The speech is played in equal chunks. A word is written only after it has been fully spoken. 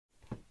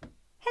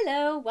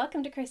Hello,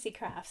 welcome to Chrissie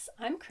Crafts.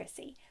 I'm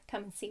Chrissie.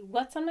 Come and see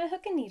what's on my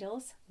hook and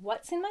needles,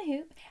 what's in my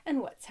hoop, and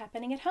what's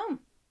happening at home.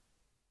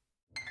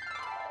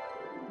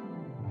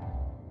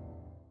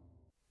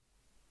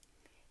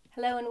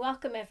 Hello and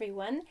welcome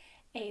everyone.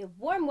 A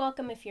warm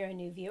welcome if you're a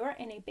new viewer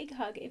and a big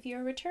hug if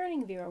you're a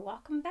returning viewer.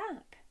 Welcome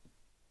back.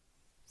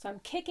 So I'm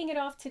kicking it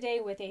off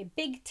today with a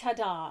big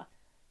ta-da.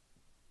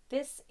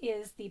 This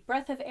is the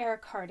Breath of Air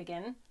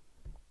cardigan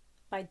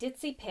by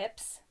Ditzy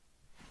Pips,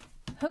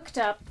 hooked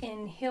up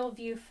in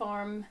Hillview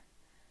Farm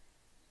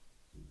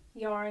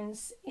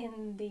yarns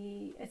in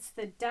it's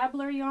the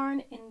Dabbler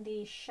yarn in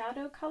the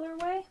shadow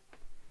colorway.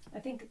 I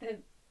think the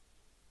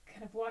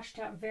kind of washed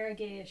out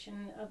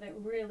variegation of it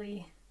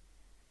really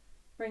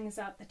brings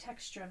out the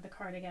texture of the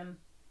cardigan.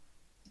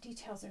 The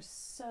details are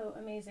so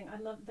amazing. I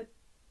love the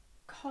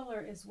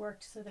collar is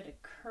worked so that it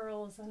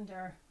curls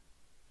under.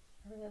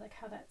 I really like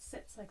how that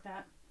sits like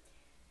that.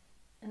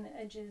 And the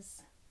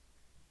edges.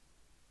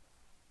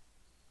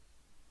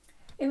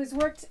 It was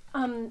worked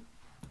in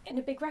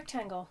a big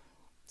rectangle,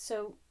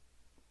 so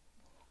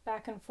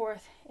back and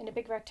forth in a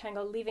big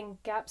rectangle, leaving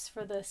gaps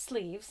for the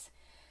sleeves,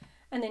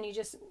 and then you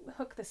just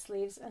hook the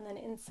sleeves and then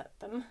inset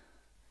them,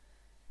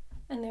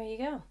 and there you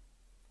go.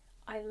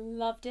 I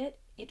loved it.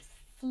 It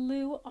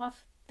flew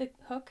off the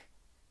hook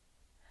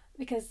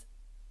because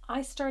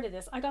I started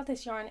this. I got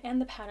this yarn and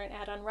the pattern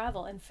at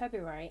Unravel in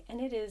February, and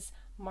it is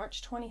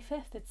March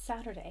 25th. It's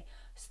Saturday,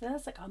 so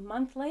that's like a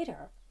month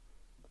later.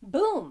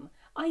 Boom!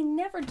 I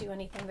never do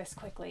anything this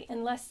quickly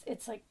unless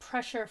it's like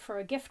pressure for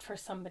a gift for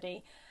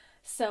somebody.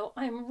 So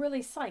I'm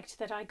really psyched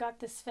that I got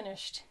this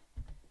finished.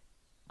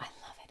 I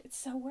love it. It's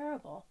so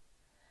wearable.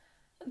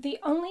 The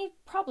only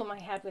problem I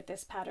had with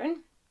this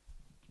pattern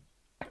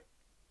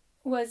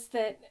was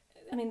that,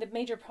 the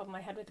major problem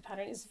I had with the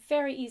pattern is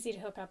very easy to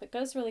hook up. It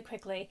goes really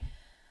quickly,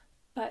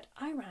 but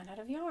I ran out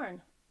of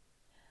yarn.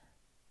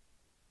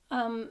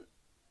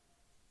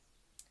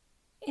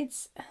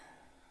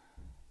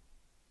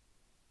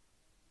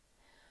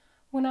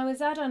 When I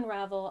was at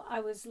Unravel,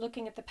 I was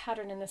looking at the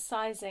pattern and the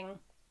sizing,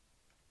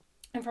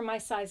 and for my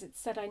size it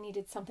said I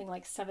needed something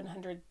like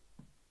 700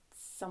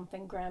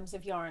 something grams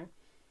of yarn,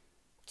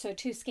 so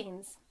 2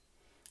 skeins.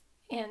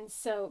 And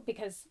so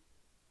because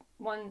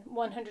one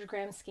 100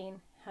 gram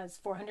skein has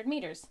 400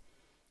 meters.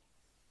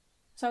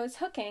 So I was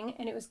hooking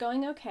and it was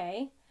going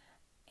okay,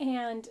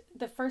 and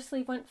the first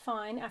sleeve went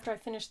fine after I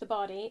finished the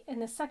body.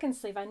 In the second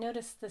sleeve I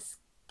noticed the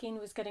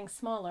skein was getting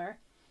smaller,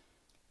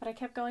 but I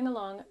kept going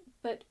along.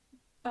 But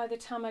by the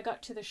time I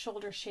got to the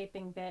shoulder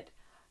shaping bit,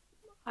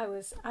 I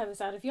was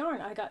out of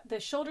yarn. The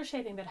shoulder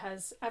shaping bit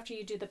has, after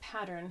you do the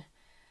pattern,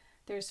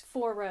 there's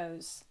 4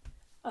 rows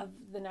of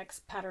the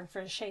next pattern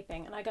for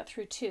shaping, and I got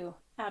through 2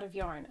 out of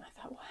yarn. I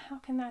thought, well, how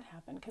can that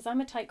happen? Because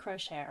I'm a tight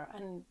crocheter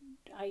and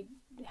I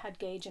had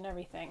gauge and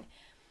everything.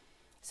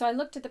 So I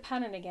looked at the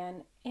pattern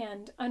again,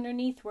 and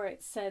underneath where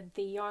it said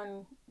the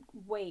yarn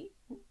weight,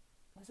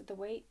 was it the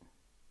weight?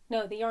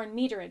 No, the yarn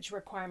meterage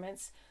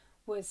requirements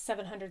was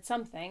 700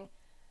 something.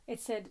 It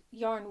said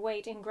yarn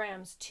weight in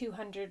grams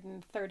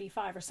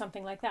 235 or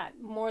something like that,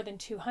 more than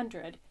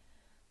 200.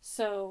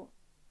 So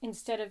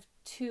instead of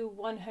 2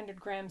 100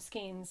 gram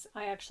skeins,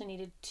 I actually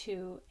needed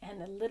 2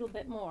 and a little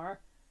bit more,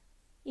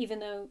 even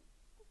though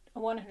a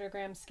 100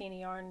 gram skein of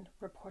yarn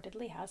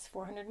reportedly has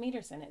 400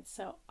 meters in it.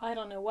 So I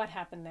don't know what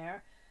happened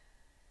there,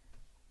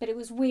 but it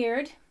was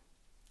weird.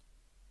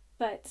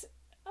 But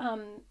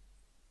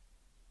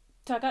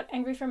so I got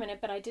angry for a minute,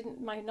 but I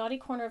didn't. My naughty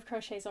corner of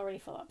crochet is already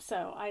full up,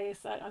 so I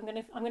thought I'm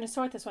gonna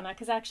sort this one out,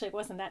 because actually it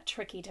wasn't that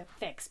tricky to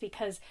fix,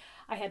 because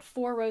I had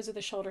 4 rows of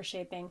the shoulder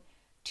shaping,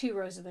 2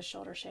 rows of the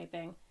shoulder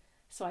shaping.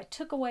 So I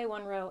took away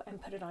 1 row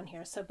and put it on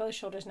here. So both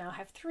shoulders now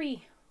have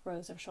 3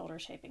 rows of shoulder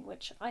shaping,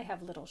 which I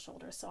have little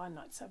shoulders, so I'm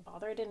not so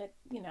bothered. And it,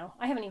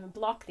 I haven't even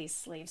blocked these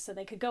sleeves, so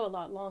they could go a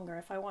lot longer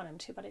if I want them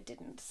to, but I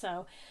didn't.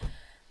 So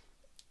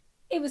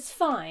it was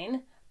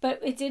fine. But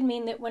it did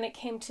mean that when it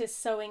came to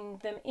sewing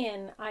them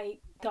in, I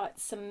got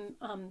some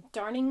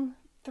darning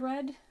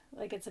thread.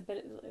 Like, it's a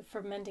bit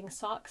for mending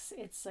socks.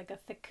 It's like a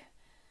thick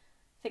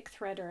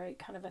thread, or a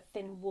kind of a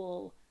thin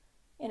wool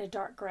in a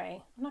dark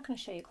gray. I'm not going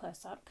to show you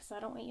close up because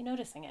I don't want you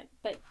noticing it,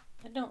 but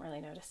I don't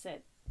really notice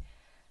it.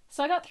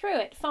 So I got through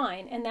it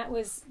fine, and that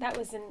was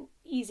an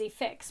easy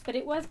fix. But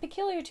it was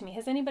peculiar to me.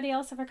 Has anybody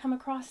else ever come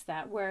across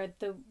that, where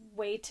the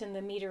weight and the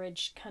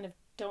meterage kind of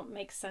don't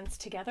make sense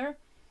together?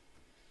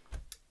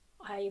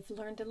 I've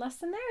learned a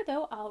lesson there,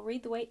 though. I'll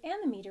read the weight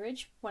and the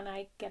meterage when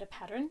I get a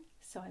pattern,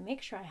 so I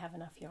make sure I have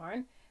enough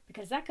yarn,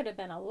 because that could have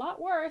been a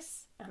lot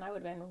worse, and I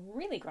would have been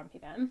really grumpy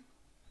then.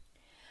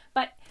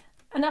 But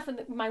enough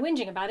of my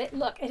whinging about it.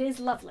 Look, it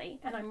is lovely,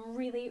 and I'm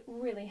really,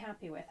 really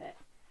happy with it.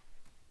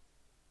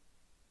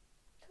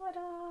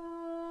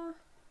 Ta-da!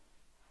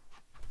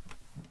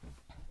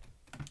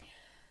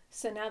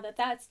 So now that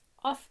that's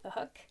off the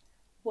hook,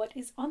 what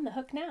is on the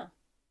hook now?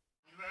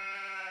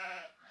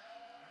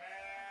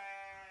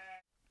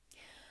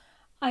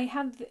 I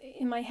have,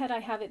 in my head, I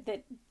have it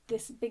that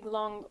this big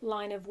long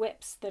line of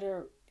whips that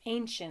are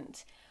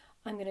ancient,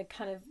 I'm going to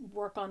kind of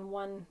work on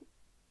one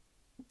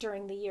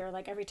during the year.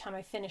 Like every time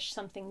I finish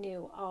something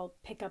new, I'll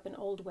pick up an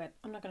old WIP.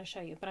 I'm not going to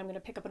show you, but I'm going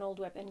to pick up an old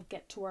WIP and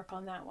get to work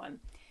on that one.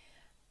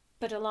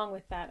 But along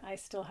with that, I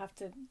still have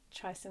to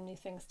try some new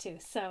things too.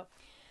 So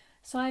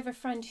I have a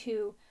friend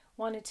who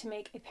wanted to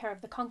make a pair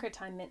of the Conquer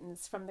Time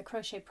mittens from the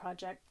Crochet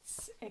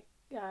Project's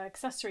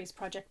Accessories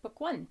Project Book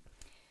 1.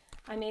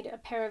 I made a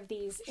pair of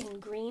these in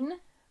green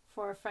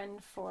for a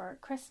friend for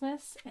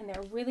Christmas, and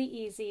they're really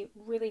easy,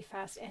 really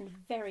fast, and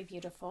very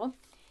beautiful.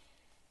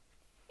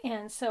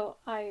 And so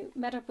I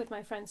met up with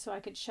my friend so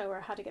I could show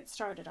her how to get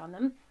started on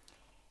them.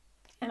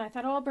 And I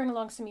thought, oh, I'll bring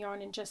along some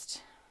yarn and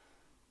just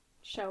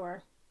show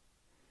her.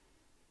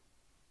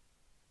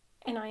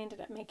 And I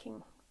ended up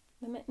making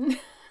the mitten.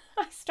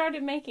 I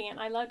started making it and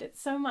I loved it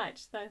so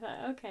much that I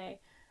thought, okay,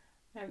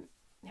 I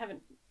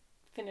haven't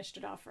finished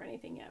it off or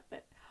anything yet,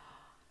 but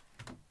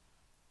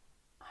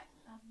I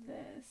love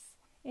this.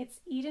 It's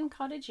Eden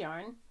Cottage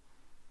yarn,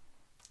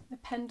 the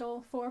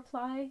Pendle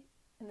 4-ply,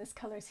 and this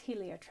color is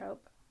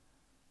Heliotrope.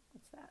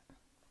 What's that?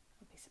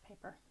 A piece of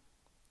paper.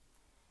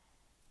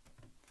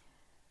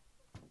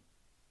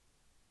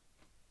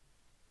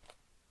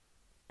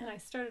 And I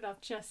started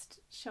off just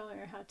showing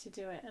her how to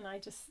do it, and I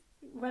just,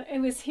 when it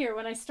was here,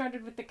 when I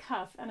started with the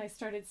cuff and I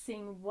started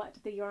seeing what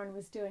the yarn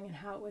was doing and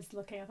how it was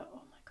looking, I thought,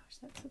 oh my gosh,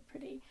 that's so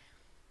pretty.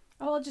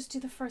 Oh, I'll just do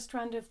the first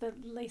round of the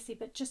lacy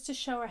bit just to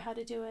show her how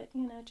to do it,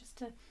 you know, just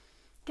to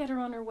get her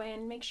on her way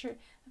and make sure.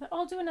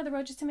 I'll do another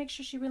row just to make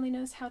sure she really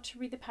knows how to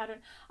read the pattern.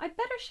 I'd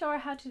better show her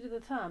how to do the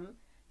thumb,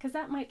 because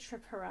that might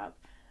trip her up.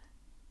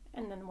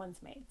 And then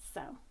one's made,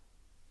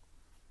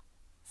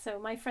 so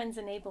my friends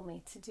enable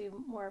me to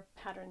do more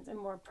patterns and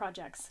more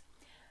projects.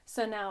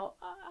 So now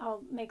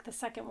I'll make the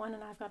second one,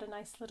 and I've got a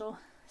nice little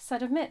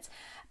set of mitts.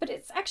 But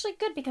it's actually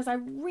good because I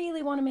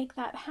really want to make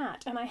that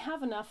hat, and I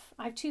have enough.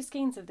 I have 2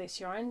 skeins of this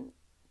yarn,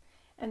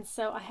 and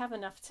so I have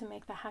enough to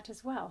make the hat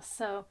as well.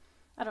 So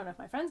I don't know if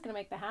my friend's going to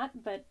make the hat,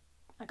 but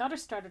I got her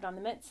started on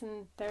the mitts,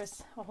 and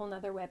there's a whole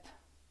nother WIP.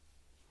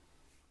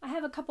 I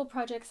have a couple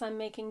projects I'm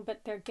making,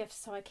 but they're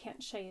gifts, so I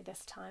can't show you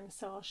this time.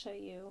 So I'll show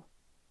you,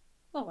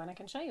 well, when I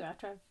can show you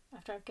after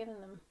I've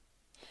given them.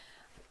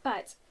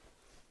 But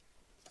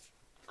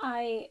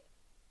I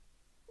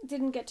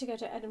didn't get to go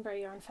to Edinburgh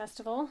Yarn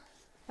Festival,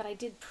 but I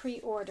did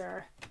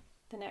pre-order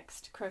the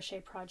next crochet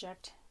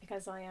project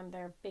because I am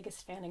their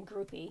biggest fan and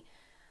groupie.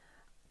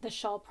 The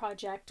Shawl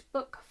Project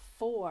Book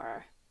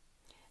 4.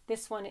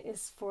 This one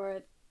is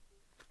for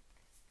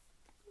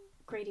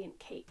gradient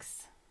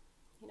cakes.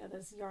 You know,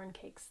 those yarn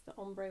cakes, the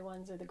ombre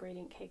ones, or the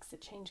gradient cakes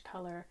that change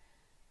color.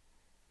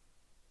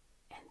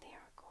 And they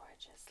are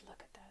gorgeous.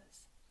 Look at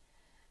those.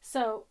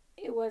 So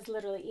it was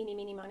literally eeny,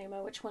 meeny, miny,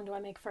 mo. Which one do I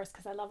make first?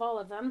 Because I love all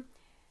of them.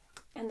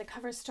 And the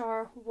Cover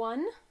Star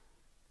one.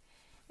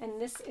 And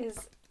this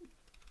is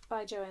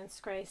by Joanne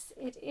Scrace.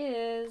 It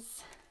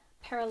is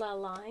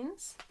Parallel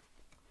Lines.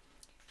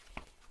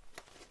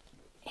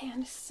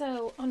 And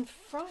so on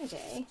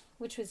Friday,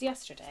 which was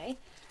yesterday,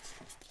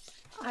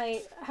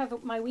 I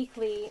have my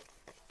weekly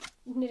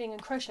knitting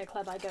and crochet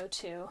club I go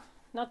to.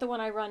 Not the one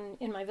I run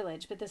in my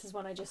village, but this is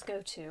one I just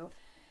go to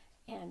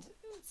and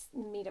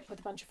meet up with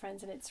a bunch of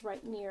friends, and it's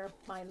right near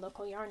my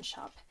local yarn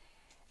shop.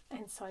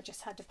 And so I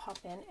just had to pop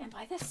in and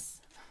buy this.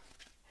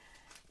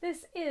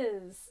 This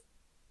is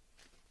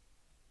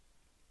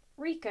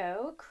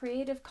Rico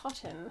Creative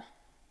Cotton.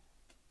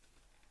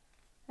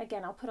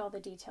 Again, I'll put all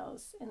the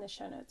details in the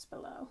show notes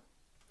below.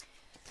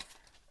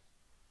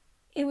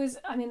 It was,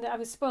 I mean, I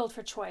was spoiled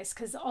for choice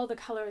because all the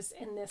colors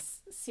in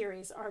this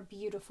series are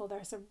beautiful.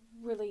 There's a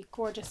really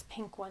gorgeous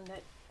pink one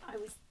that I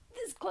was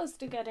this close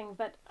to getting,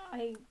 but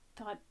I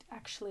thought,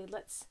 actually,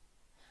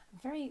 I'm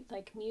very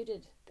like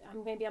muted.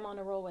 Maybe I'm on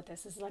a roll with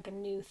this. This is like a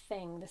new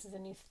thing. This is a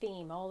new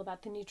theme, all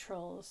about the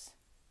neutrals.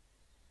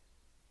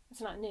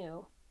 It's not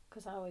new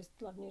because I always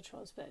love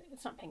neutrals, but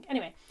it's not pink.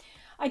 Anyway,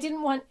 I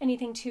didn't want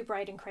anything too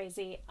bright and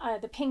crazy.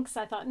 The pinks,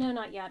 I thought, no,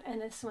 not yet. And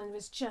this one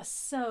was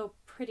just so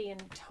pretty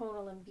and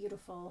tonal and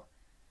beautiful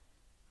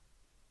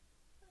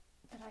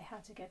that I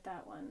had to get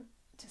that one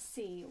to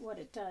see what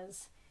it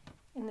does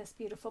in this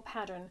beautiful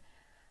pattern.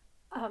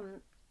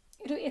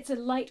 It's a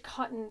light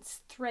cotton, it's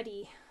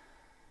thready.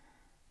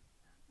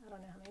 I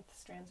don't know how many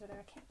strands are there.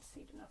 I can't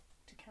see it enough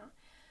to count.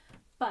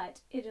 But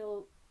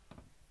it'll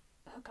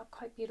hook up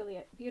quite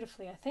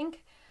beautifully, I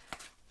think.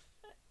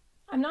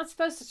 I'm not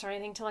supposed to start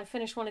anything until I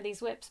finish one of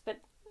these WIPs, but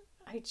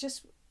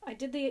I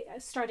did the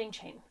starting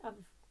chain.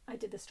 I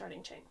did the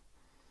starting chain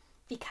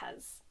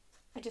because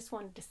I just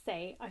wanted to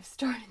say I've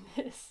started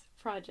this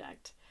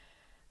project.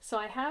 So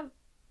I have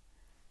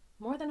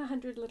more than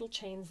 100 little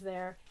chains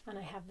there, and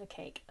I have the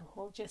cake, and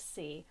we'll just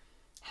see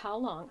how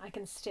long I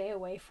can stay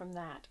away from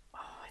that.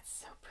 Oh, it's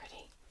so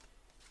pretty.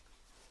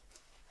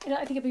 And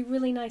I think it'd be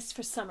really nice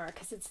for summer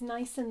because it's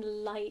nice and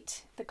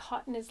light. The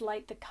cotton is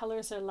light, the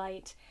colors are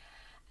light.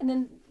 And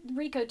then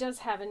Rico does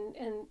have, and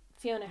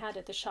Fiona had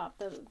at the shop,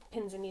 the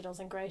Pins and Needles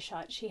and Grey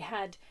Shot. She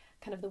had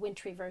kind of the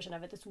wintry version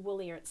of it, this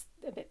woollier, it's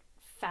a bit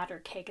fatter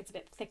cake, it's a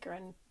bit thicker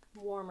and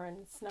warmer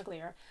and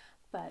snugglier.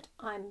 But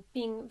I'm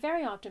being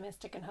very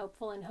optimistic and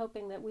hopeful, and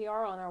hoping that we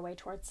are on our way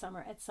towards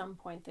summer at some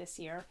point this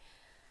year,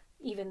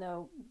 even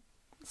though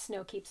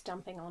snow keeps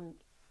dumping on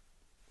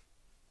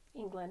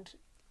England,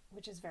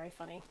 which is very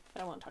funny,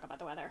 but I won't talk about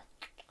the weather.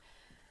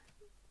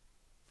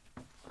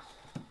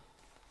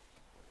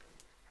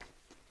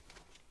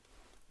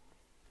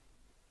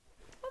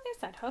 Oh, there's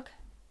that hook.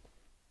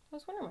 I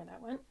was wondering where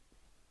that went.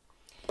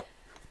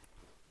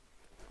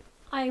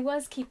 I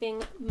was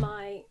keeping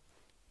my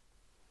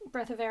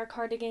Breath of Air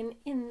cardigan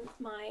in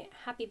my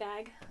happy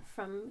bag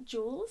from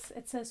Jules.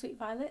 It says Sweet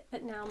Violet,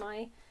 but now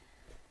my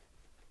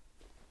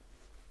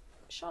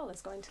shawl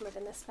is going to live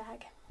in this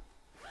bag.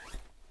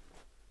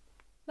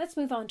 Let's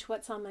move on to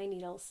what's on my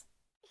needles.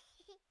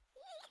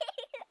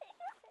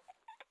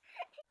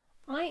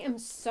 I am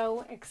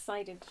so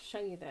excited to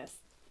show you this.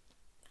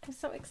 I'm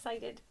so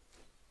excited,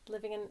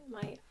 living in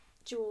my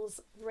Jules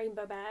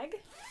rainbow bag.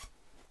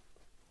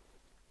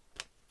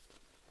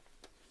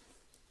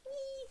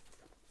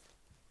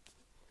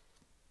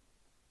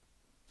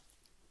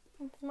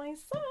 It's my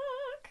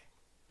sock.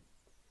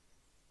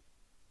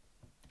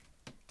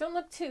 Don't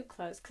look too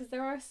close because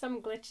there are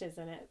some glitches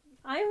in it.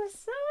 I'm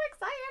so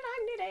excited,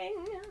 I'm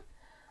knitting.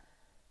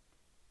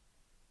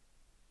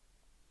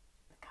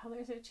 The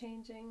colors are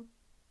changing.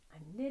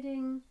 I'm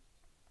knitting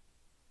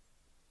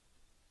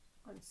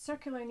on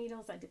circular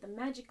needles. I did the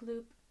magic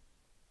loop.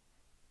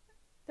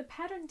 The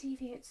pattern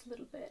deviates a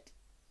little bit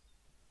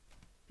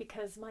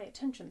because my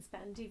attention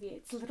span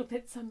deviates a little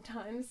bit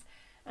sometimes,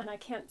 and I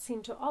can't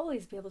seem to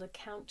always be able to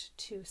count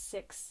to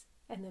 6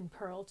 and then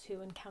purl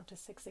 2 and count to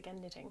 6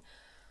 again knitting.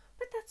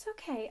 But that's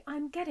okay,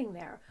 I'm getting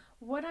there.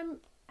 What I'm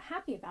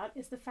happy about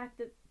is the fact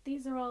that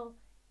these are all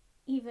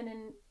even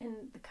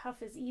and the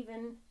cuff is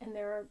even, and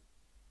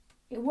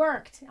it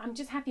worked. I'm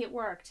just happy it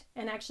worked,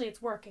 and actually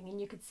it's working,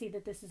 and you could see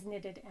that this is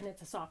knitted and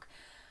it's a sock.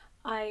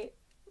 I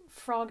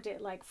frogged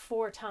it like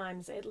 4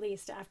 times at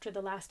least after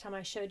the last time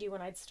I showed you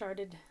when I'd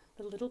started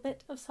the little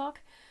bit of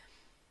sock.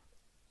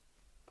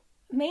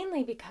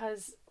 Mainly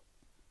because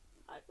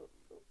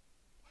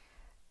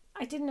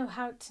I didn't know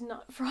how to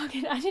not frog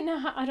it. I didn't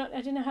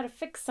know how to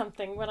fix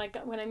something when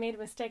I made a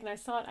mistake and I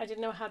saw it. I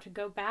didn't know how to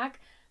go back,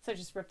 so I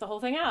just ripped the whole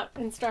thing out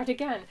and start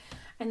again.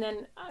 And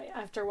then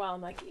after a while,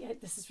 I'm like,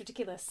 this is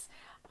ridiculous.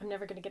 I'm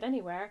never going to get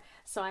anywhere.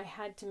 So I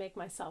had to make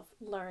myself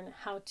learn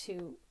how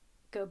to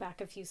go back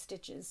a few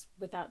stitches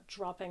without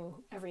dropping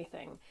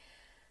everything.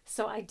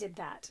 So I did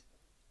that.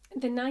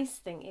 The nice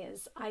thing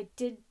is I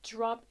did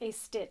drop a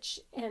stitch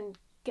and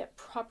get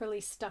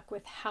properly stuck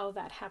with how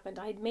that happened.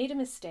 I'd made a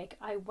mistake,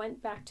 I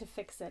went back to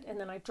fix it, and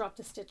then I dropped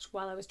a stitch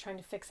while I was trying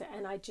to fix it,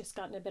 and I just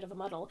got in a bit of a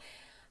muddle.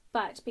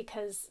 But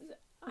because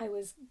I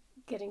was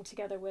getting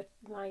together with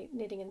my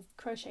knitting and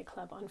crochet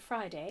club on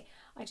Friday,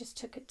 I just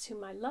took it to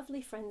my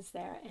lovely friends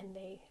there, and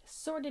they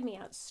sorted me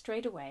out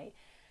straight away.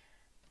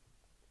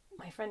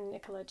 My friend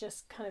Nicola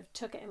just kind of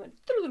took it and went,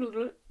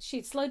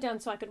 she slowed down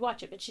so I could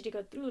watch it, but she did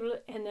go,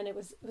 and then it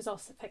was all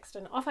fixed,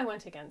 and off I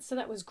went again. So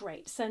that was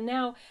great. So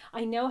now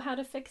I know how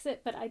to fix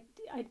it, but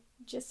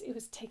it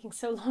was taking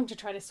so long to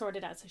try to sort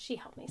it out. So she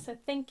helped me. So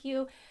thank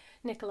you,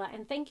 Nicola,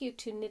 and thank you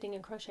to knitting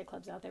and crochet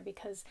clubs out there,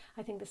 because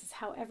I think this is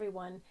how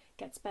everyone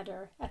gets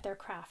better at their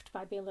craft,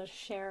 by being able to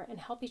share and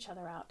help each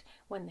other out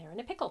when they're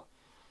in a pickle.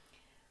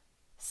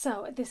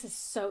 So this is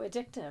so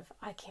addictive.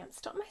 I can't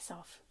stop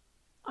myself.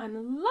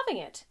 I'm loving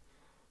it.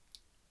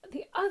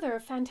 The other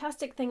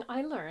fantastic thing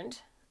I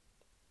learned,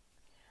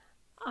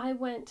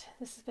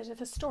 this is a bit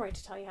of a story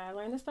to tell you how I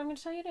learned this, but I'm going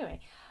to tell you anyway.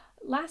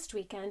 Last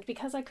weekend,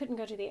 because I couldn't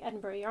go to the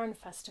Edinburgh Yarn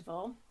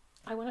Festival,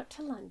 I went up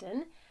to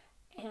London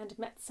and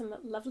met some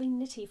lovely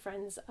knitty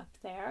friends up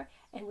there,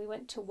 and we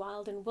went to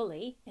Wild and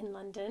Woolly in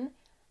London.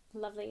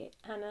 Lovely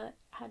Anna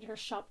had her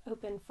shop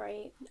open for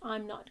a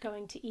I'm Not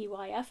Going to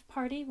EYF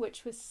party,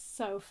 which was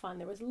so fun.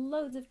 There was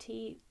loads of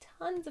tea,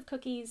 tons of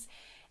cookies,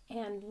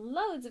 and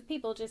loads of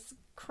people just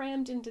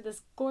crammed into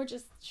this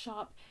gorgeous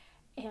shop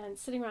and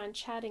sitting around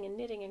chatting and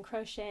knitting and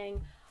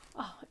crocheting.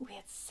 Oh, we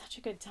had such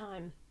a good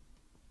time.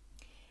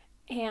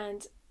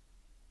 And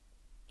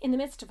in the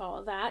midst of all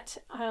of that,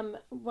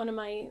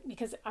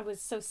 because I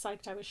was so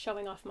psyched, I was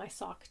showing off my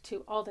sock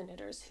to all the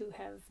knitters who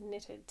have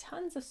knitted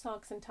tons of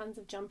socks and tons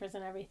of jumpers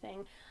and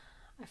everything.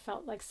 I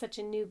felt like such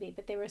a newbie,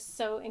 but they were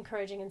so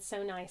encouraging and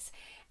so nice.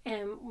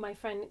 And my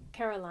friend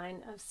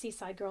Caroline of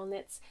Seaside Girl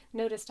Knits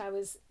noticed I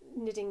was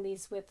knitting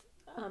these with,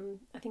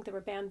 I think they were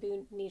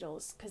bamboo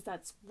needles, because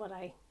that's what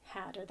I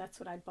had, or that's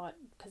what I bought,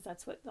 because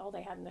that's what all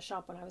they had in the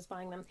shop when I was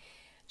buying them.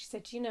 She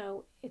said, you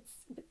know, it's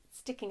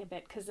sticking a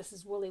bit because this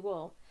is woolly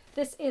wool.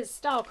 This is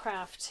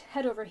Stylecraft,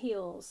 head over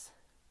heels,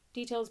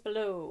 details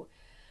below.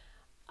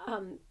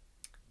 And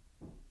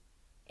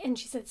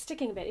she said,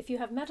 sticking a bit. If you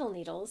have metal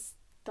needles,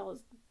 they'll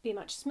be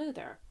much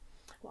smoother.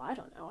 Well, I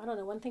don't know. I don't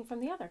know one thing from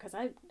the other, because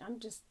I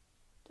don't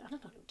know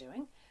what I'm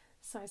doing.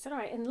 So I said, all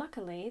right. And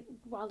luckily,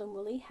 Wild and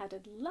Woolly had a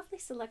lovely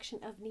selection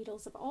of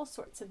needles of all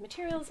sorts of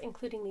materials,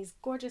 including these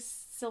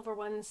gorgeous silver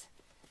ones.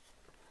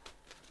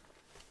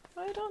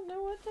 I don't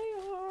know what they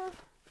are.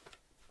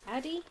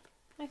 Addy,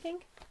 I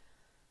think.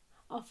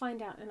 I'll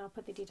find out and I'll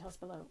put the details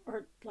below,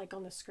 or like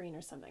on the screen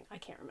or something. I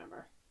can't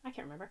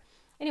remember.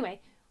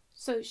 Anyway,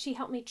 so she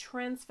helped me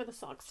transfer the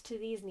socks to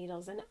these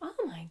needles, and oh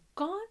my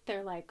god,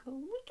 they're like,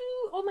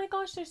 oh my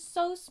gosh, they're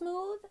so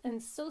smooth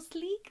and so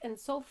sleek and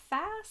so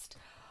fast.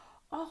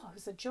 Oh, it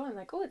was a joy. I'm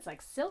like, oh, it's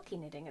like silky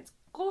knitting. It's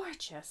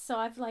gorgeous. So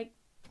I've like,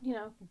 you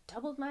know,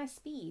 doubled my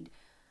speed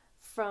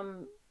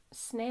from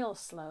snail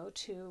slow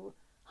to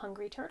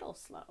hungry turtle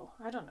slow.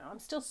 I don't know. I'm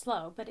still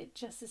slow, but it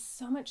just is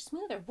so much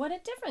smoother. What a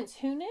difference.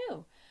 Who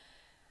knew?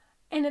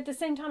 And at the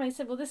same time, I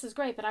said, well, this is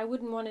great, but I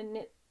wouldn't want to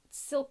knit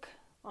silk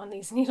on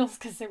these needles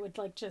because it would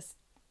like just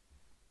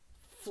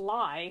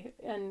fly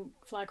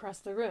across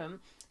the room.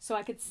 So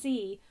I could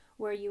see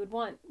where you would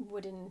want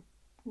wooden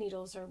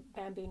needles or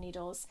bamboo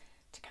needles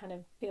to kind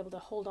of be able to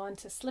hold on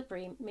to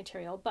slippery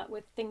material. But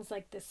with things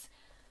like this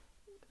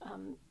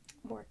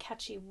more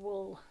catchy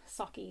wool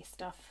socky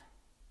stuff,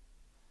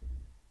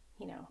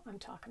 you know, I'm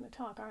talking the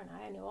talk, aren't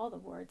I? I know all the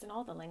words and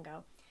all the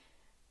lingo.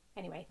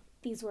 Anyway,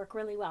 these work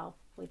really well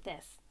with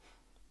this.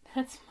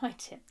 That's my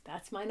tip.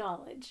 That's my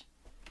knowledge.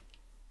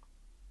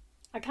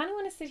 I kind of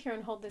want to sit here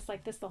and hold this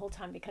like this the whole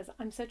time because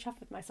I'm so chuffed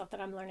with myself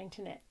that I'm learning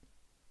to knit.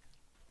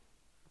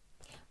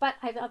 But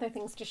I have other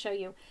things to show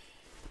you.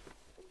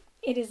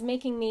 It is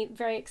making me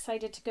very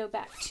excited to go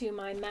back to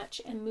my match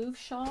and move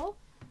shawl,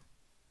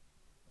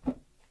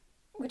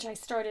 which I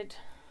started,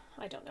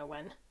 I don't know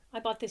when. I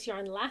bought this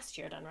yarn last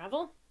year at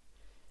Unravel.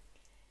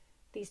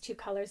 These two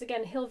colors,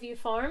 again, Hillview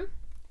Farm.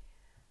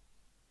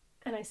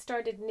 And I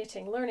started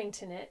knitting, learning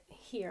to knit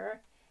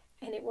here,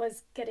 and it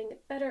was getting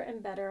better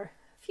and better.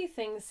 A few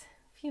things,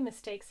 a few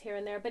mistakes here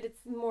and there, but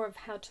it's more of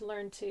how to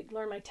learn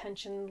my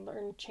tension,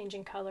 learn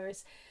changing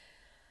colors,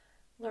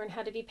 learn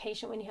how to be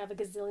patient when you have a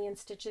gazillion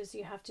stitches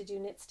you have to do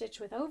knit stitch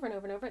with over and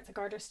over and over. It's a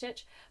garter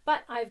stitch.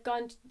 But I've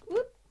gone,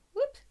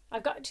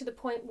 I've got to the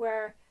point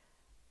where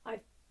I've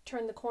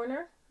turned the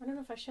corner. I don't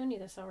know if I've shown you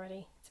this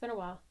already. It's been a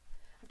while.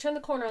 I've turned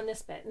the corner on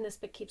this bit, and this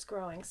bit keeps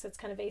growing, so it's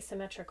kind of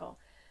asymmetrical.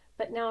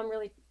 But now I'm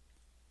really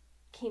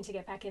keen to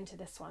get back into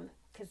this one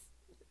because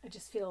I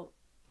just feel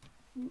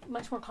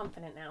much more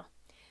confident now.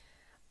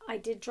 I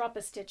did drop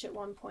a stitch at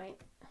one point.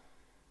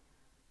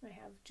 I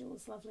have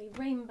Jules' lovely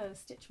rainbow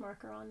stitch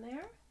marker on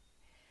there.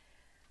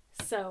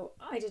 So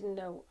I didn't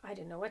know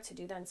what to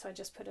do then, so I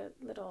just put a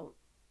little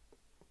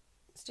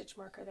stitch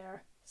marker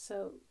there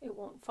so it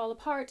won't fall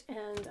apart,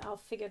 and I'll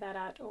figure that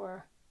out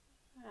or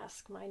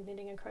ask my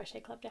Knitting and Crochet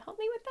Club to help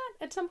me with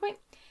that at some point.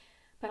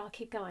 But I'll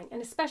keep going,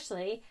 and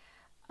especially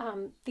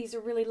these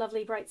are really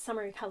lovely bright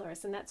summery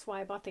colors, and that's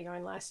why I bought the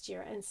yarn last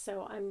year, and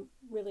so I'm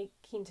really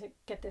keen to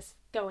get this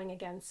going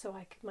again so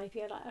I might be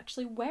able to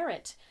actually wear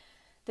it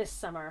this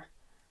summer.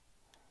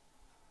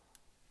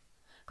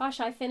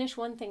 Gosh, I finish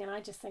one thing and I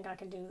just think I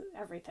can do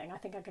everything. I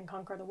think I can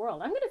conquer the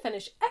world. I'm going to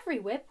finish every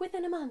whip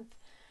within a month.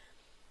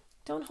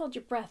 Don't hold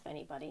your breath,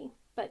 anybody,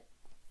 but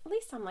at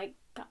least I'm like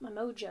got my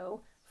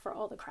mojo for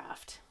all the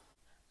craft.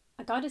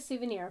 I got a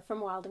souvenir from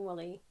Wild and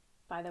Woolly,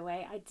 by the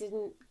way. I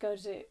didn't go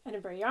to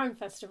Edinburgh Yarn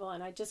Festival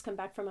and I just come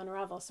back from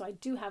Unravel, so I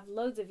do have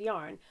loads of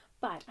yarn,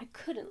 but I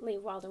couldn't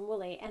leave Wild and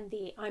Woolly and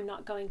the I'm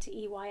not going to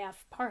EYF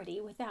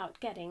party without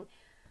getting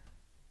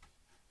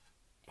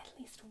at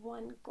least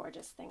one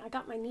gorgeous thing. I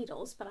got my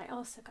needles, but I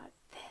also got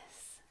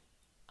this.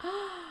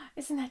 Ah,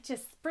 isn't that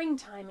just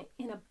springtime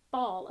in a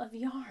ball of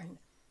yarn?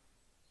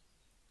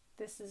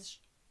 This is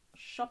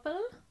Schoppel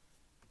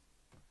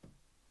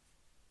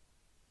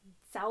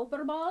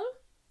Zauberball.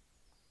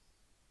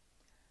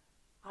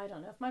 I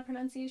don't know if my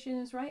pronunciation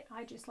is right.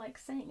 I just like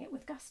saying it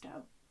with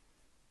gusto.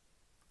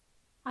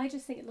 I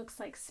just think it looks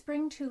like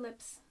spring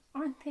tulips.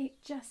 Aren't they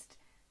just?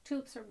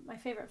 Tulips are my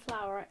favorite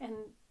flower, and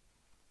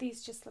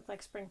these just look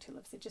like spring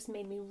tulips. It just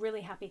made me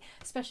really happy,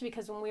 especially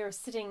because when we were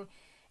sitting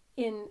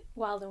in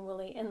Wild and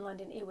Woolly in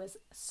London, it was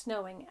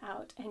snowing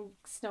out and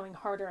snowing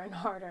harder and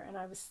harder, and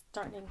I was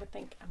starting to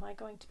think, am I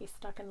going to be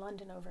stuck in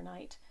London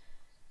overnight?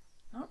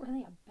 Not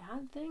really a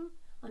bad thing.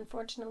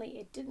 Unfortunately,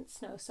 it didn't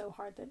snow so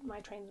hard that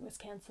my train was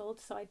cancelled,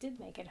 so I did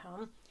make it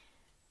home,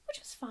 which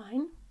was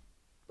fine.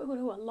 But a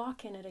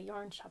lock-in at a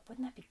yarn shop,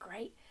 wouldn't that be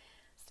great?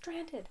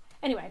 Stranded.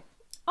 Anyway,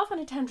 off on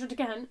a tangent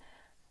again.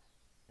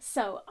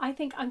 So I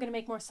think I'm going to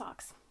make more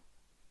socks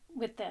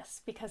with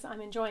this because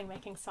I'm enjoying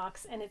making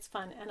socks and it's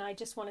fun, and I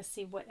just want to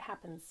see what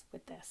happens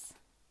with this.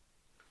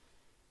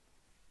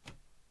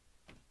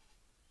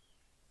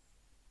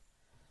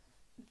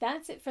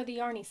 That's it for the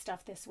yarny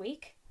stuff this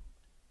week.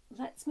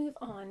 Let's move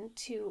on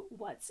to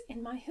what's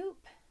in my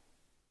hoop.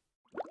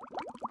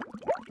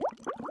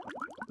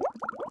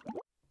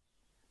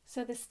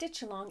 So the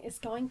stitch along is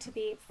going to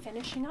be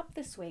finishing up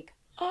this week.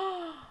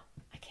 Oh,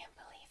 I can't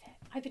believe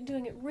it. I've been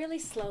doing it really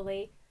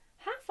slowly,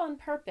 half on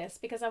purpose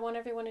because I want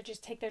everyone to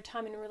just take their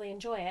time and really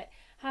enjoy it,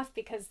 half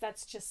because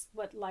that's just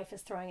what life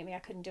is throwing at me. I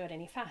couldn't do it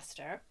any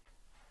faster.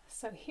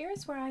 So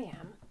here's where I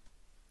am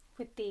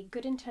with the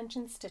Good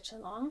Intentions stitch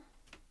along.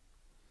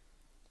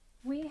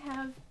 We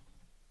have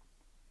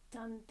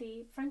done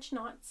the French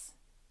knots,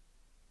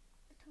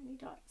 the tiny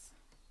dots.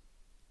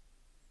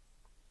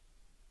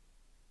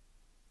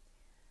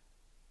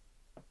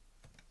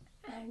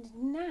 And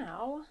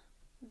now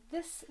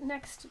this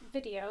next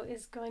video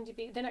is going to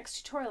be, the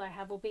next tutorial I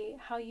have will be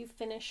how you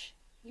finish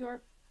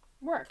your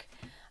work.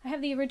 I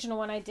have the original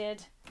one I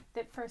did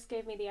that first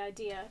gave me the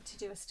idea to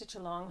do a stitch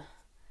along,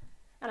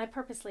 and I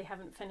purposely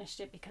haven't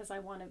finished it because I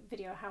want to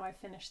video how I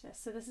finish this.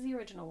 So this is the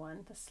original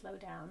one, the slow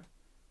down,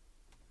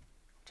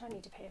 which I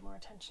need to pay more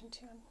attention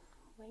to.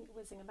 I'm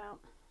whizzing about.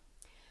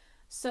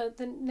 So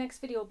the next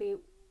video will be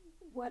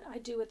what I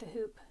do with the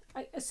hoop.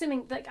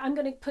 Assuming, like, I'm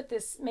going to put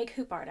this, make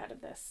hoop art out of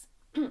this.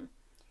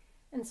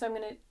 And so I'm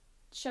going to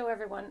show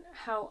everyone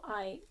how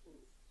I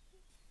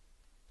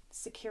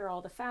secure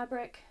all the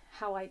fabric,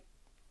 how I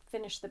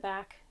finish the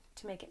back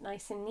to make it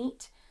nice and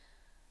neat,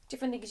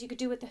 different things you could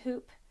do with the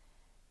hoop,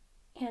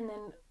 and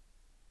then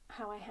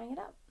how I hang it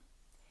up.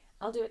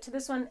 I'll do it to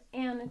this one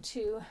and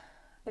to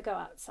the go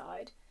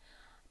outside.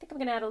 I think I'm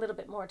going to add a little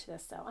bit more to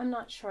this though. I'm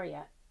not sure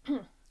yet. I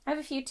have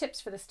a few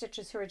tips for the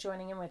stitchers who are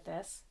joining in with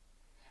this.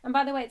 And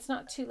by the way, it's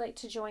not too late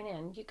to join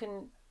in. You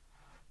can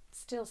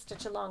still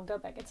stitch along, go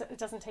back. It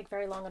doesn't take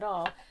very long at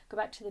all. Go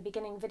back to the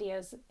beginning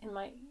videos in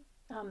my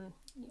on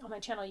my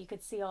channel. You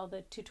could see all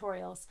the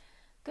tutorials.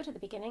 Go to the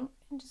beginning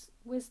and just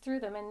whiz through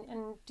them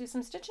and do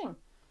some stitching.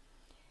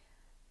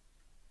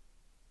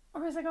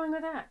 Or was I going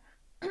with that?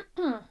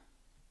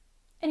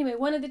 Anyway,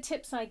 one of the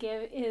tips I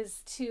give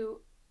is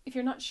to, if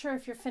you're not sure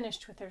if you're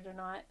finished with it or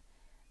not,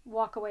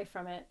 walk away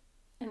from it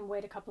and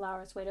wait a couple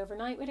hours, wait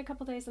overnight, wait a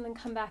couple days, and then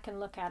come back and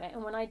look at it.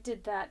 And when I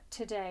did that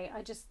today,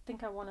 I just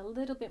think I want a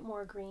little bit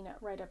more green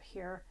right up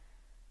here.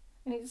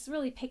 And it's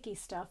really picky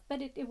stuff, but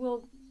it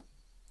will,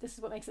 this is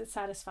what makes it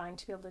satisfying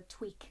to be able to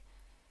tweak.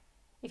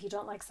 If you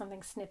don't like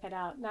something, snip it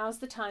out. Now's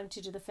the time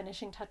to do the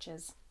finishing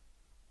touches.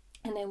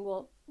 And then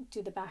we'll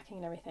do the backing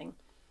and everything.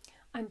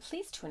 I'm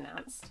pleased to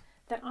announce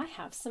that I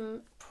have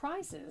some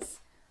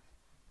prizes,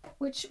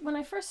 which when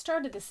I first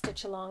started this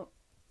stitch along,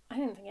 I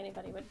didn't think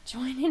anybody would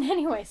join in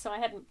anyway, so I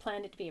hadn't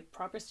planned it to be a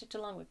proper stitch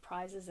along with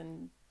prizes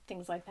and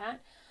things like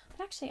that.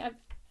 But actually, I'm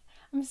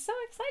so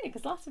excited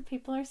because lots of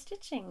people are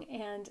stitching,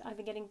 and I've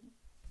been getting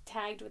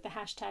tagged with the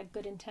hashtag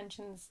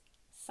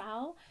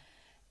GoodIntentionsSal,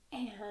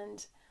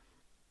 and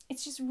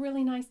it's just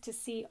really nice to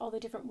see all the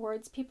different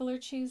words people are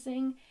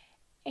choosing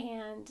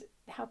and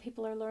how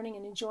people are learning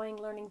and enjoying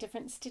learning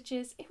different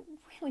stitches. It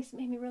really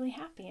made me really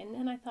happy,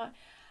 and I thought,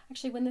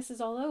 actually, when this is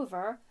all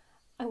over,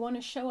 I want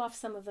to show off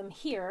some of them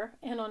here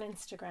and on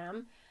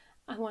Instagram.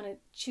 I want to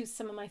choose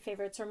some of my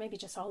favorites, or maybe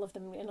just all of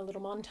them in a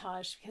little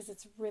montage, because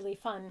it's really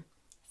fun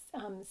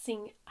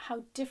seeing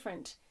how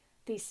different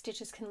these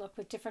stitches can look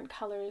with different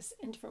colors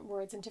and different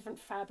words and different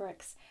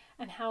fabrics,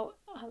 and how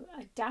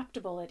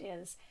adaptable it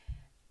is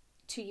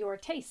to your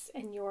tastes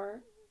and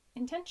your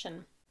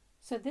intention.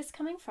 So this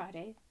coming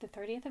Friday, the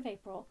 30th of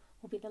April,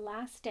 will be the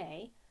last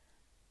day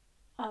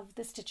of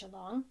the stitch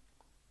along.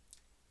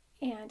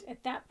 And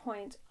at that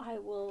point,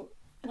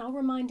 I'll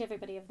remind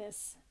everybody of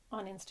this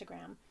on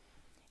Instagram,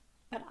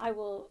 but I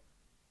will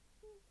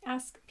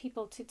ask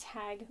people to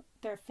tag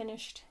their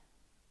finished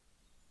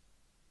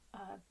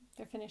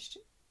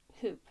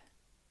hoop.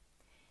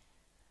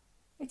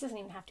 It doesn't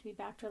even have to be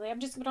backed really.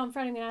 But on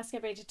Friday I'm going to ask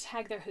everybody to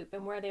tag their hoop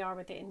and where they are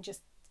with it, and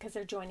just because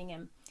they're joining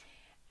in.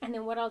 And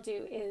then what I'll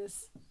do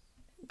is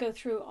go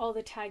through all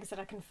the tags that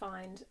I can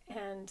find,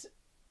 and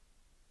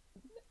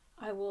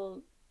I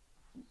will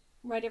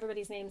write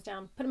everybody's names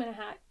down, put them in a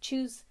hat,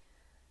 choose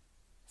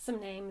some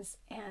names,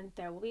 and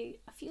there will be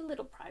a few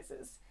little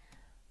prizes.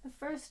 The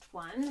first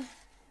one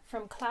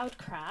from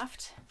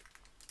Cloudcraft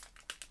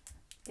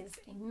is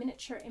a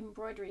miniature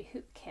embroidery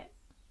hoop kit.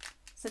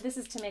 So this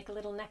is to make a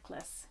little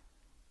necklace.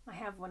 I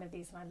have one of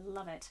these and I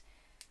love it.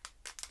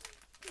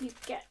 You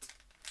get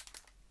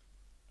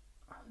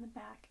on the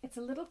back, it's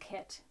a little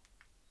kit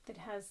that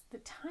has the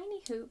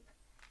tiny hoop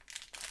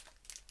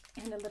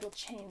and a little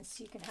chain,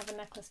 so you can have a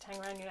necklace to hang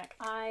around your neck.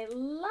 I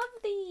love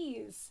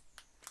these!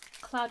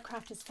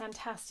 Cloudcraft is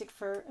fantastic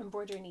for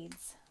embroidery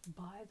needs,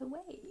 by the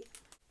way.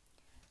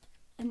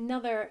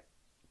 Another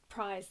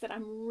prize that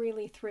I'm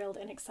really thrilled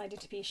and excited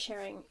to be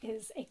sharing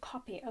is a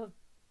copy of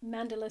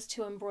Mandalas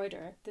to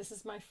Embroider. This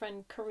is my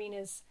friend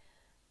Karina's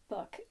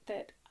book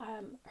that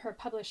her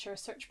publisher,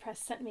 Search Press,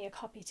 sent me a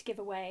copy to give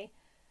away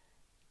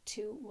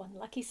to one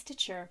lucky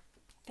stitcher.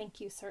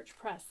 Thank you, Search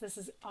Press. This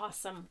is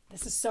awesome.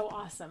 This is so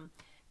awesome,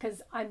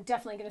 because I'm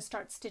definitely going to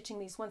start stitching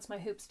these once my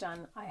hoop's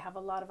done. I have a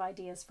lot of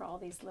ideas for all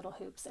these little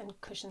hoops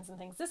and cushions and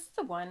things. This is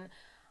the one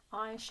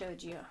I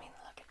showed you. I mean,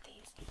 look at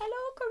these.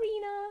 Hello,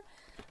 Karina.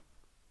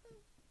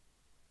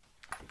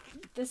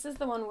 This is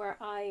the one where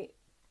I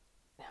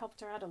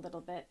helped her out a little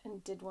bit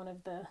and did one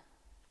of the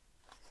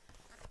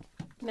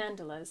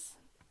mandalas.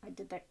 I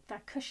did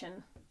that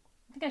cushion.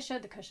 I think I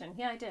showed the cushion.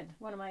 Yeah, I did.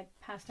 One of my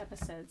past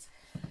episodes.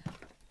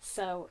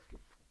 So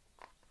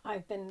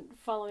I've been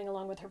following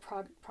along with her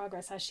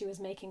progress as she was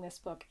making this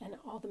book, and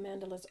all the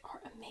mandalas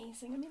are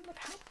amazing. I mean, look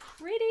how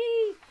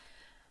pretty!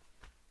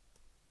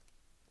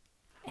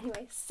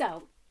 Anyway,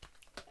 so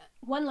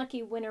one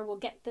lucky winner will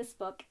get this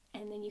book,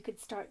 and then you could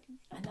start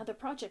another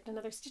project,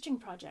 another stitching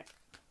project.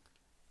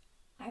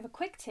 I have a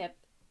quick tip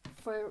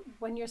for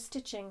when you're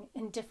stitching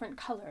in different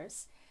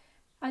colors.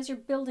 as you're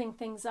building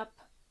things up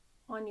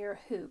on your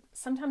hoop,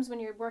 sometimes when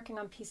you're working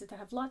on pieces that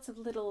have lots of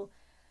little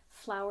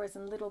flowers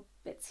and little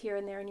bits here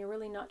and there, and you're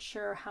really not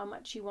sure how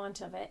much you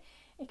want of it,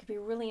 it could be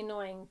really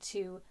annoying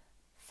to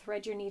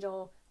thread your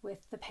needle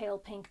with the pale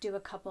pink, do a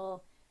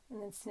couple,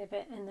 and then snip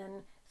it, and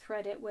then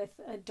thread it with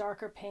a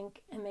darker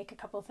pink and make a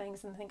couple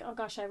things and think, oh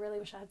gosh, I really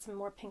wish I had some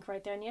more pink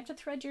right there. And you have to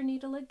thread your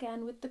needle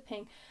again with the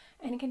pink,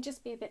 and it can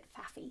just be a bit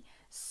faffy.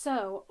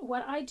 So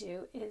what I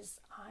do is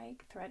I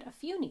thread a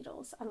few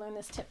needles. I learned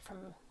this tip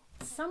from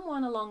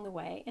someone along the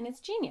way, and it's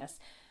genius.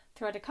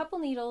 Thread a couple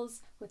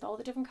needles with all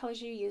the different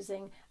colors you're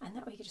using, and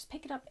that way you can just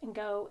pick it up and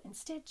go and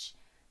stitch,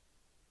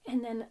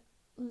 and then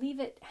leave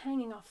it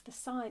hanging off the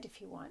side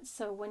if you want.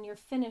 So when you're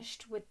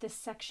finished with this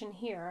section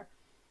here,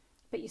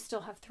 but you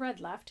still have thread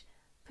left,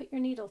 put your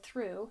needle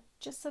through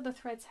just so the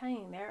thread's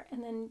hanging there,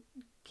 and then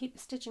keep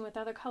stitching with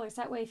other colors.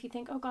 That way if you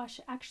think, oh gosh,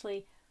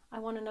 actually I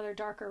want another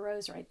darker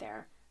rose right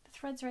there, the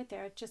thread's right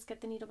there, just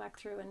get the needle back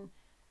through and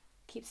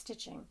keep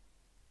stitching.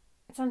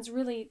 It sounds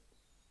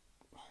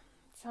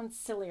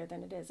sillier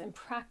than it is. In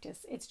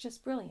practice, it's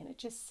just brilliant. It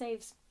just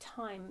saves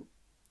time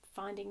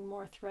finding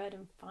more thread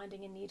and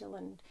finding a needle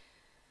and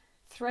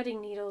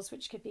threading needles,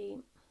 which could be,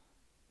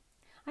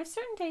 I have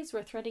certain days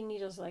where threading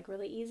needles are like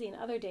really easy, and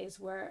other days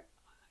where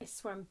I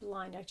swear I'm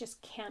blind. I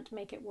just can't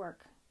make it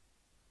work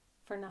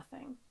for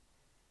nothing.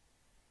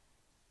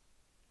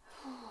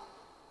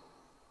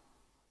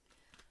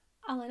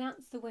 I'll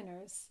announce the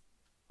winners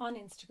on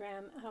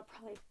Instagram, and I'll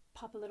probably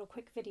pop a little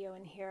quick video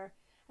in here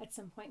at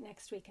some point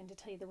next week and to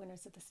tell you the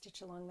winners of the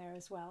stitch along there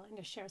as well, and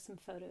to share some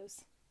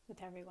photos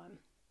with everyone.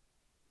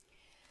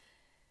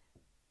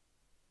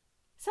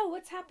 So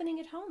what's happening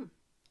at home?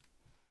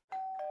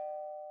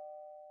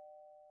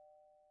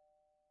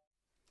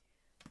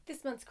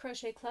 This month's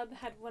Crochet Club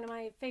had one of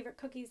my favorite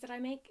cookies that I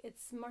make.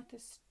 It's Martha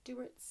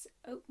Stewart's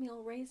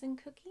oatmeal raisin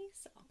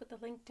cookies. I'll put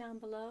the link down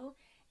below.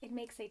 It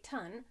makes a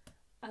ton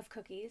of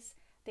cookies.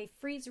 They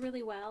freeze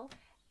really well,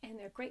 and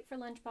they're great for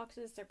lunch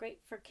boxes. They're great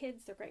for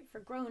kids. They're great for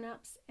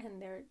grown-ups,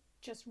 and they're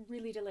just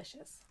really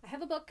delicious. I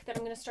have a book that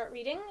I'm going to start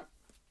reading.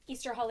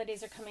 Easter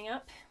holidays are coming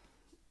up.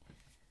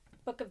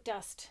 Book of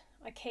Dust.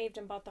 I caved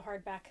and bought the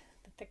hardback,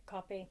 the thick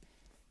copy.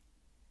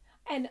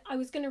 And I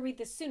was going to read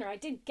this sooner. I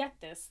did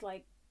get this,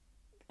 like,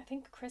 I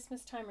think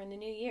Christmas time or in the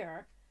new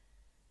year,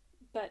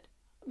 but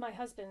my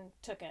husband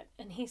took it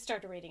and he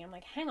started reading. I'm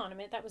like, hang on a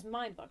minute, that was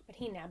my book, but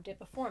he nabbed it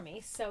before me,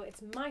 so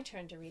it's my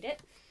turn to read it.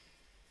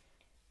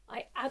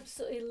 I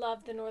absolutely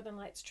loved the Northern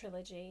Lights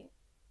trilogy.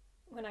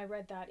 When I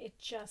read that, it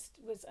just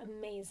was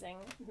amazing,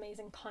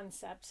 amazing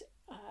concept,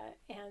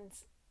 and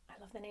I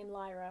love the name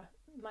Lyra.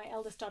 My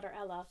eldest daughter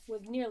Ella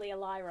was nearly a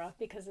Lyra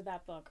because of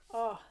that book.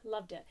 Oh,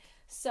 loved it.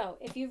 So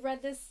if you've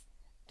read this,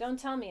 don't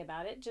tell me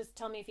about it, just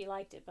tell me if you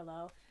liked it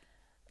below.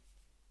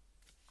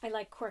 I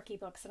like quirky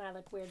books and I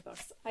like weird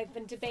books. I've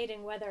been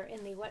debating whether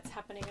in the What's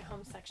Happening at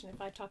Home section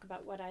if I talk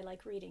about what I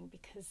like reading,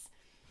 because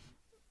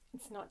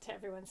it's not to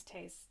everyone's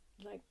taste.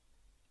 Like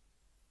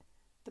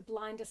The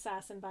Blind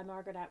Assassin by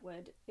Margaret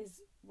Atwood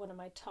is one of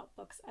my top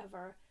books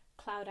ever.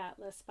 Cloud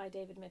Atlas by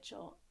David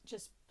Mitchell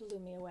just blew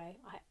me away.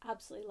 I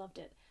absolutely loved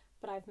it,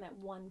 but I've met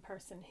one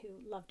person who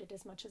loved it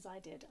as much as I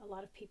did. A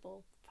lot of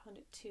people found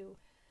it too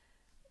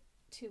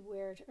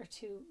weird or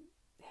too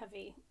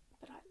heavy,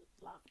 but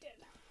I loved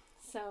it.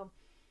 So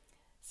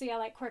yeah, I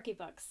like quirky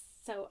books.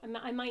 So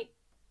I might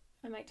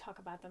talk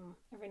about them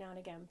every now and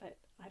again, but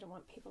I don't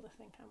want people to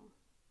think I'm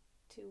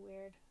too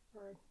weird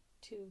or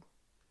too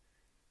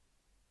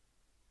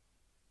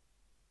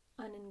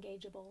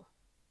unengageable.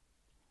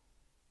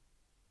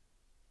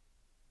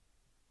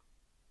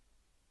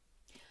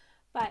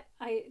 But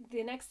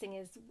the next thing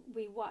is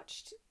we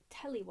watched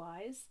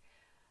Tellywise.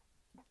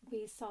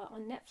 We saw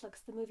on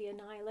Netflix the movie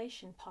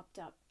Annihilation popped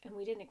up, and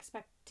we didn't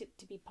expect it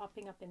to be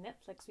popping up in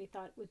Netflix. We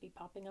thought it would be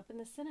popping up in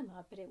the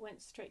cinema, but it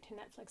went straight to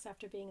Netflix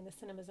after being in the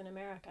cinemas in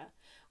America,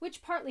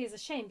 which partly is a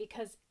shame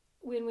because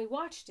when we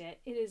watched it,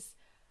 it is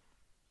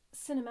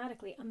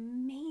cinematically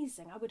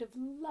amazing. I would have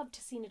loved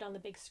to seen it on the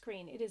big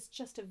screen. It is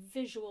just a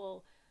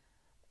visual,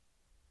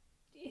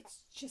 it's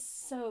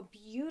just so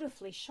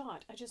beautifully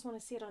shot. I just want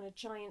to see it on a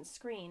giant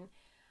screen.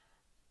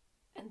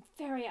 And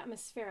very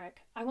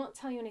atmospheric. I won't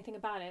tell you anything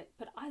about it,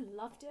 but I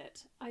loved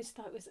it. I just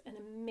thought it was an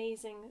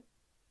amazing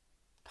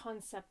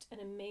concept, an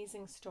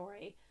amazing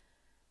story.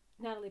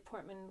 Natalie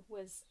Portman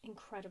was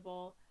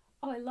incredible.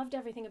 Oh, I loved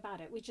everything about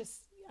it.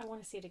 I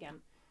want to see it again.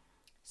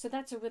 So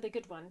that's a really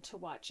good one to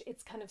watch.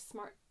 It's kind of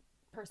smart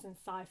person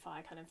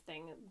sci-fi kind of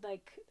thing.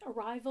 Like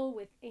Arrival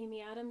with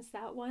Amy Adams,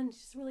 that one,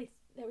 just really,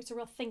 it was a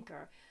real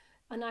thinker.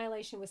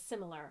 Annihilation was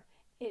similar.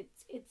 It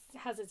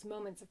has its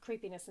moments of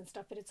creepiness and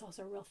stuff, but it's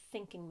also a real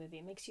thinking movie.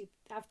 It makes you,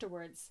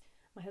 afterwards,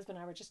 my husband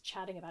and I were just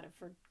chatting about it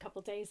for a couple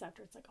of days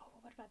after. It's like, oh,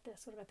 what about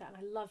this? What about that? And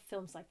I love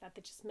films like that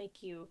just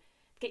make you,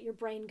 get your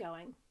brain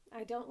going.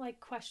 I don't like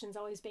questions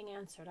always being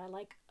answered. I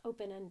like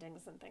open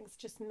endings and things.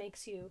 Just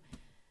makes you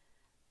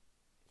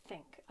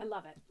think. I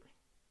love it.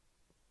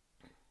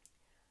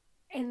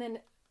 And then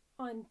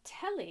on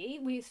telly,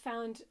 we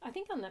found, I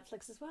think on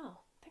Netflix as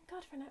well. Thank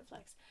God for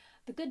Netflix.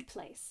 The Good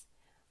Place.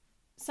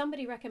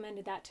 somebody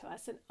recommended that to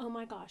us, and oh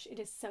my gosh, it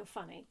is so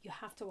funny. You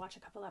have to watch a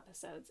couple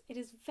episodes. It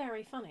is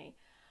very funny.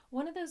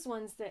 One of those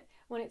ones that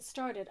when it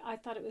started, I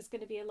thought it was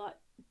going to be a lot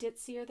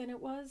ditzier than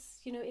it was.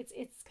 You know,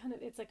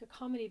 it's like a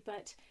comedy,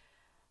 but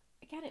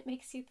again, it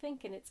makes you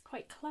think, and it's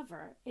quite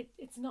clever.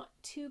 It's not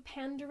too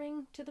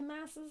pandering to the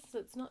masses, so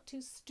it's not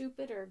too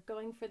stupid or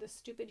going for the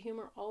stupid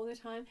humor all the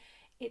time.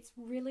 It's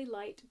really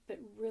light, but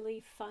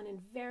really fun and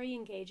very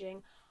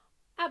engaging.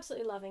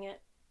 Absolutely loving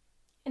it.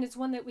 And it's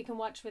one that we can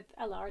watch with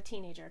Ella, our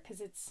teenager,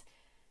 because it's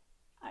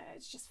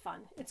just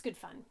fun. It's good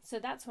fun. So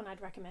that's one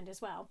I'd recommend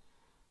as well.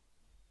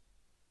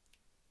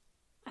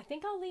 I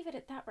think I'll leave it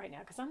at that right now,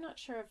 because I'm not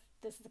sure if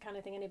this is the kind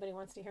of thing anybody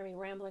wants to hear me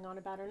rambling on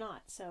about or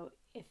not. So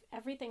if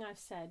everything I've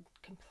said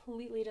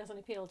completely doesn't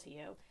appeal to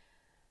you,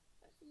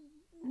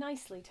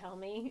 nicely tell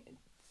me.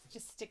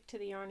 Just stick to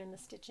the yarn and the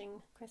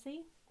stitching,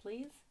 Chrissy,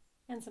 please,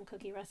 and some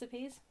cookie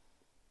recipes.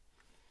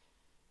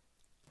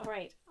 All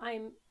right,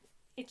 I'm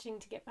itching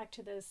to get back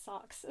to those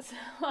socks, so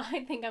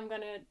I think I'm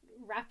going to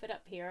wrap it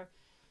up here.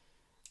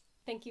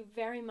 Thank you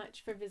very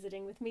much for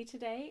visiting with me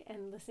today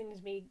and listening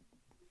to me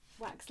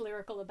wax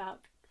lyrical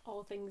about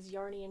all things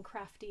yarny and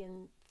crafty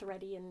and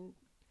thready, and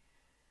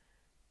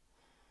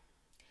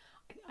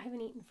I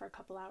haven't eaten for a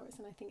couple hours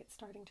and I think it's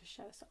starting to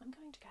show, so I'm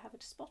going to have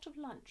a spot of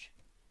lunch.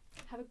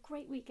 Have a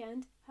great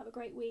weekend, have a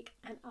great week,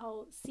 and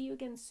I'll see you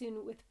again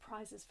soon with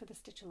prizes for the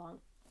stitch along.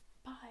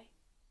 Bye.